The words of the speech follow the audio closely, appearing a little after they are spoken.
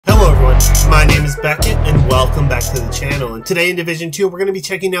My name is Beckett and welcome back to the channel. And today in Division 2 we're going to be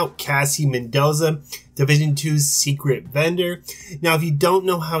checking out Cassie Mendoza, Division 2's secret vendor. Now if you don't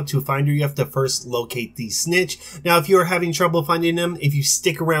know how to find her, you have to first locate the snitch. Now if you are having trouble finding them, if you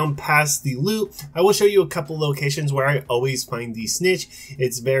stick around past the loot, I will show you a couple locations where I always find the snitch.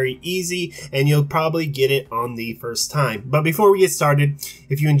 It's very easy and you'll probably get it on the first time. But before we get started,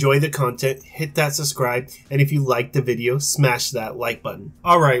 if you enjoy the content, hit that subscribe, and if you like the video, smash that like button.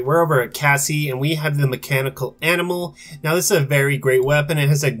 Alright, we're over at Cassie and we have the mechanical animal. Now this is a very great weapon. It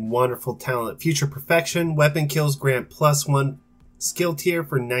has a wonderful talent. Future Perfection. Weapon kills grant +1 skill tier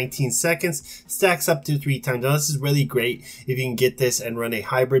for 19 seconds. Stacks up to 3 times. Now this is really great if you can get this and run a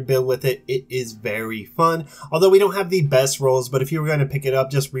hybrid build with it. It is very fun. Although we don't have the best rolls, but if you were going to pick it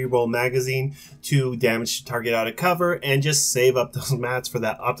up, just reroll magazine to damage target out of cover and just save up those mats for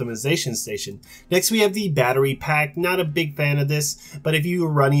that optimization station. Next we have the battery pack. Not a big fan of this, but if you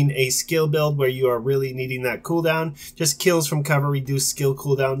are running a skill build where you are really needing that cooldown, just kills from cover reduce skill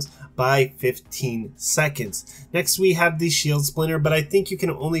cooldowns by 15 seconds. Next we have the shield splinter, but I think you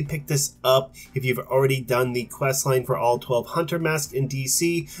can only pick this up if you've already done the quest line for all 12 hunter masks in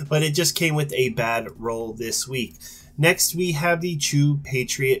DC, but it just came with a bad roll this week. Next we have the True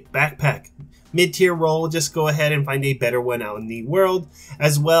Patriot backpack. Mid-tier roll, just go ahead and find a better one out in the world,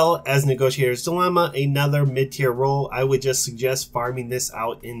 as well as Negotiator's Dilemma, another mid-tier roll. I would just suggest farming this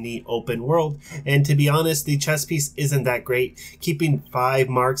out in the open world. And to be honest, the chest piece isn't that great. Keeping 5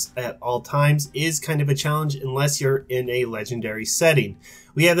 marks at all times is kind of a challenge unless you're in a legendary setting.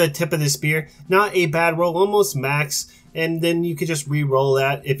 We have the Tip of the Spear, not a bad roll, almost max. And then you could just re-roll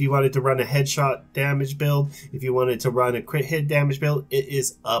that if you wanted to run a headshot damage build. If you wanted to run a crit hit damage build, it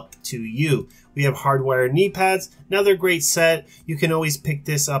is up to you. We have hardwire knee pads. Another great set. You can always pick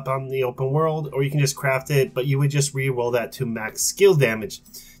this up on the open world, or you can just craft it, but you would just re-roll that to max skill damage.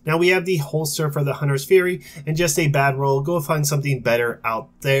 Now we have the holster for the Hunter's Fury, and just a bad roll. Go find something better out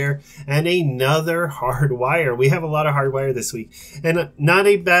there. And another hardwire. We have a lot of hardwire this week. And not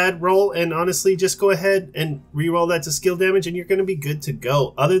a bad roll, and honestly, just go ahead and re-roll that to skill damage, and you're going to be good to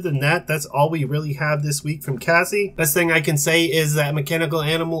go. Other than that, that's all we really have this week from Cassie. Best thing I can say is that mechanical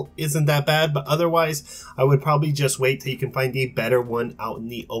animal isn't that bad, but otherwise, I would probably just wait till you can find a better one out in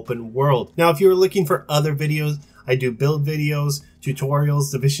the open world. Now, if you're looking for other videos, I do build videos,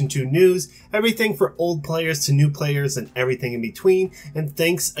 tutorials, Division 2 news, everything for old players to new players and everything in between. And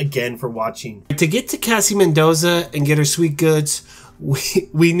thanks again for watching. To get to Cassie Mendoza and get her sweet goods,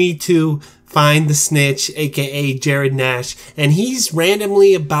 we need to find the snitch, aka Jared Nash, and he's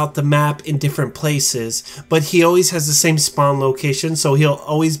randomly about the map in different places, but he always has the same spawn location, so he'll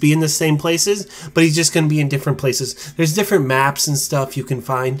always be in the same places, but he's just going to be in different places. There's different maps and stuff you can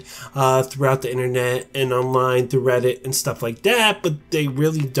find throughout the internet and online through Reddit and stuff like that, but they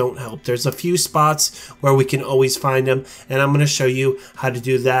really don't help. There's a few spots where we can always find him, and I'm going to show you how to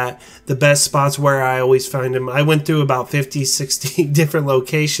do that. The best spots where I always find him, I went through about 50, 60 different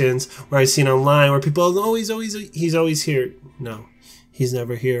locations where I've seen online where people, oh, he's always here. No, he's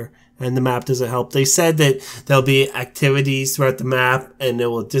never here, and the map doesn't help. They said that there'll be activities throughout the map and it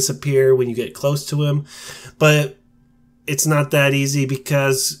will disappear when you get close to him, but it's not that easy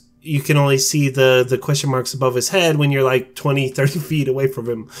because you can only see the question marks above his head when you're like 20, 30 feet away from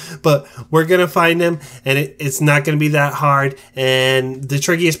him. But we're going to find him, and it's not going to be that hard. And the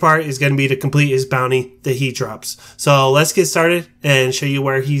trickiest part is going to be to complete his bounty that he drops. So let's get started and show you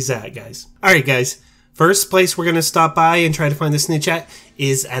where he's at, guys. All right, guys. First place we're going to stop by and try to find the snitch at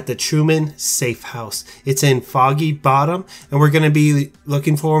is at the Truman Safe House. It's in Foggy Bottom, and we're going to be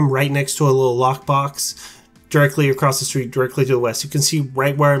looking for him right next to a little lockbox directly across the street, directly to the west. You can see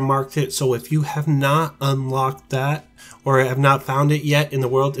right where I marked it. So if you have not unlocked that or have not found it yet in the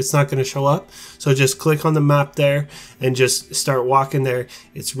world, it's not going to show up. So just click on the map there and just start walking there.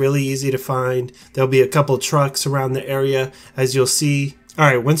 It's really easy to find. There'll be a couple trucks around the area, as you'll see. All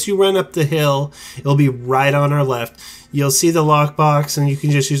right, once you run up the hill, it'll be right on our left. You'll see the lockbox, and you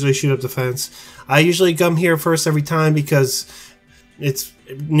can just usually shoot up the fence. I usually come here first every time because it's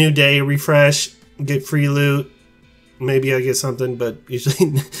new day, refresh, get free loot. Maybe I get something, but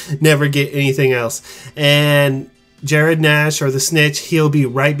usually never get anything else. And Jared Nash, or the snitch, he'll be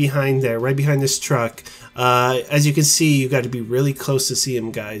right behind there, right behind this truck. As you can see, you got to be really close to see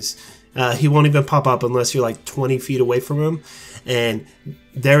him, guys. He won't even pop up unless you're like 20 feet away from him. And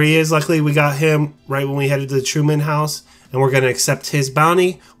there he is. Luckily, we got him right when we headed to the Truman house, and we're going to accept his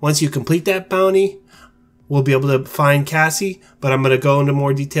bounty. Once you complete that bounty, we'll be able to find Cassie, but I'm going to go into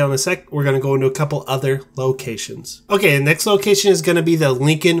more detail in a sec. We're going to go into a couple other locations. Okay, the next location is going to be the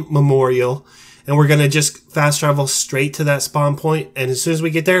Lincoln Memorial. And we're going to just fast travel straight to that spawn point. And as soon as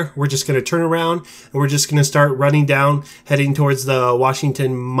we get there, we're just going to turn around and we're just going to start running down, heading towards the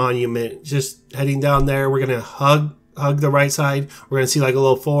Washington Monument. Just heading down there. We're going to hug the right side. We're going to see like a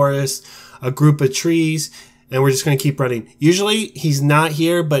little forest, a group of trees, and we're just going to keep running. Usually he's not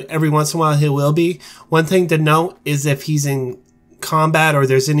here, but every once in a while he will be. One thing to note is if he's in combat or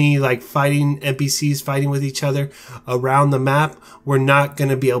there's any like fighting NPCs fighting with each other around the map, we're not going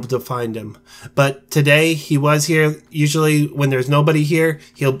to be able to find him. But today he was here. Usually when there's nobody here,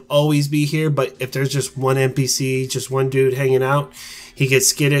 he'll always be here. But if there's just one NPC, just one dude hanging out, he gets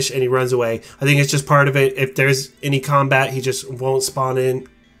skittish and he runs away. I think it's just part of it. If there's any combat, he just won't spawn in.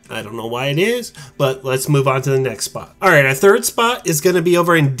 I don't know why it is, but let's move on to the next spot. All right, our third spot is going to be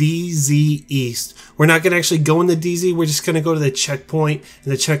over in DZ East. We're not going to actually go in the DZ. We're just going to go to the checkpoint.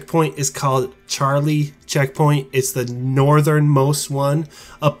 And the checkpoint is called Charlie Checkpoint. It's the northernmost one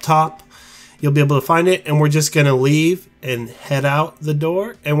up top. You'll be able to find it. And we're just going to leave and head out the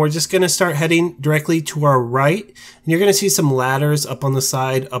door. And we're just going to start heading directly to our right. And you're going to see some ladders up on the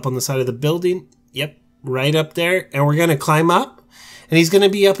side of the building. Yep, right up there. And we're going to climb up. And he's going to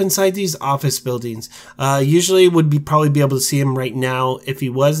be up inside these office buildings. Usually would probably be able to see him right now if he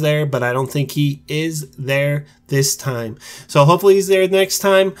was there, but I don't think he is there this time. So hopefully he's there next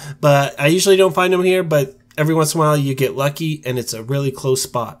time, but I usually don't find him here, but every once in a while you get lucky and it's a really close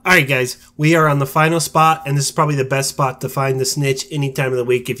spot. All right, guys, we are on the final spot, and this is probably the best spot to find the snitch any time of the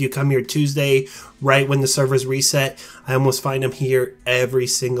week. If you come here Tuesday, right when the servers reset, I almost find him here every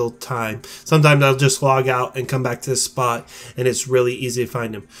single time. Sometimes I'll just log out and come back to the spot, and it's really easy to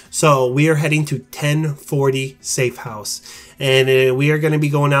find him. So we are heading to 1040 Safe House, and we are going to be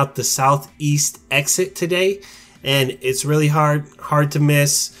going out the southeast exit today. And it's really hard to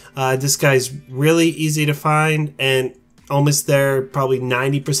miss. This guy's really easy to find and almost there probably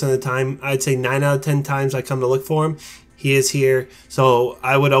 90% of the time. I'd say 9 out of 10 times I come to look for him, he is here. So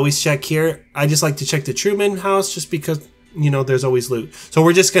I would always check here. I just like to check the Truman house just because, you know, there's always loot. So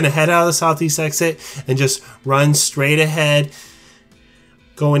we're just going to head out of the southeast exit and just run straight ahead,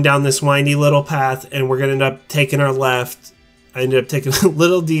 going down this windy little path, and we're going to end up taking our left. I ended up taking a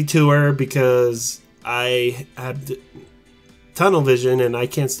little detour because I have tunnel vision and I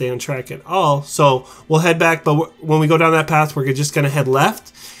can't stay on track at all. So we'll head back, but when we go down that path, we're just going to head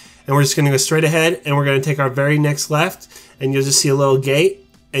left, and we're just going to go straight ahead, and we're going to take our very next left, and you'll just see a little gate,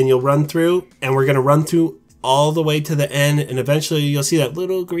 and you'll run through, and we're going to run through all the way to the end, and eventually you'll see that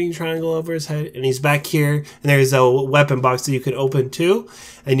little green triangle over his head, and he's back here, and there's a weapon box that you can open too,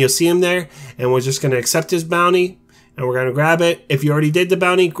 and you'll see him there, and we're just going to accept his bounty, and we're going to grab it. If you already did the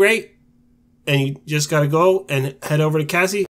bounty, great. And you just got to go and head over to Cassie.